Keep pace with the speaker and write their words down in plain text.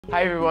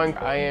Hi everyone,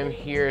 I am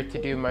here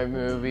to do my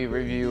movie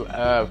review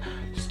of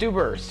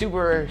Stuber.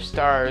 Stuber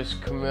stars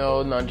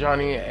Kumail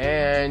Nanjiani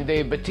and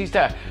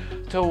Bautista,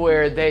 to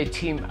where they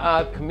team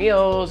up.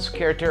 Kumail's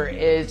character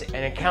is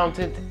an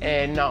accountant,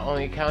 and not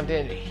only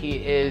accountant,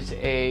 he is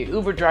a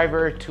Uber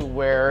driver, to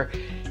where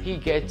he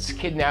gets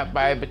kidnapped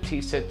by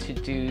Bautista to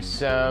do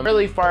some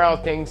really far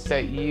out things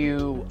that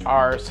you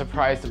are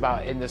surprised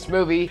about in this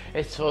movie.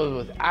 It's filled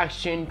with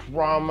action,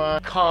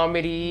 drama,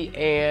 comedy,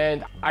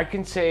 and I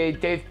can say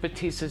Dave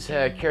Bautista's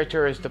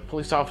character as the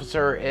police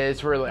officer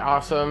is really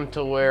awesome,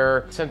 to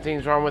where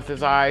something's wrong with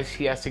his eyes.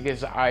 He has to get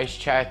his eyes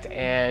checked,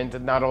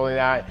 and not only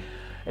that,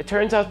 it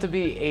turns out to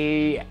be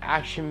a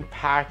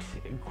action-packed,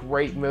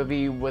 great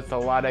movie with a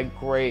lot of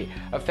great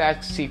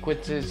effects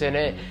sequences in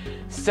it.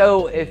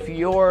 So if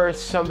you're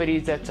somebody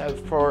that's up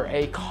for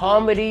a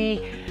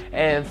comedy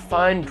and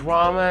fun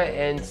drama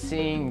and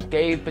seeing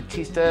Dave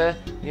Bautista,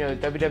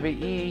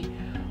 WWE,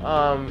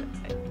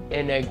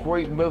 in a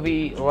great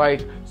movie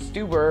like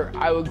Stuber,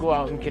 I would go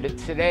out and get it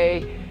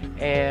today.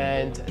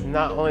 And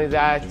not only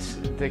that,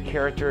 the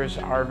characters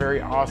are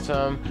very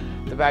awesome.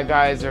 The bad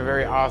guys are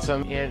very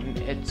awesome, and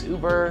it's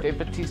Uber, Dave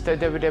Bautista,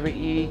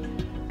 WWE,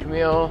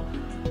 Kumail,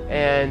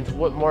 and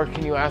what more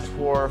can you ask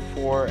for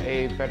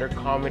a better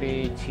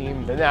comedy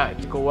team than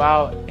that? Go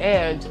out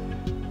and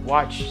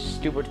watch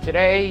Stuber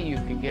today. You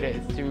can get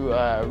it through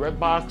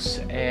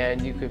Redbox,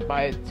 and you could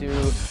buy it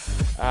through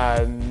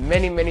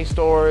many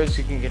stores.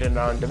 You can get it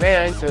on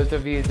demand. Those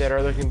of you that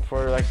are looking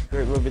for like a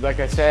great movie, like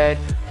I said,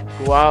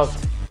 go out,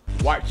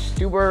 watch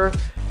Stuber.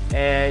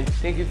 And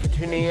thank you for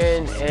tuning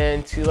in,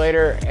 and see you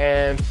later,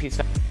 and peace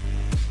out.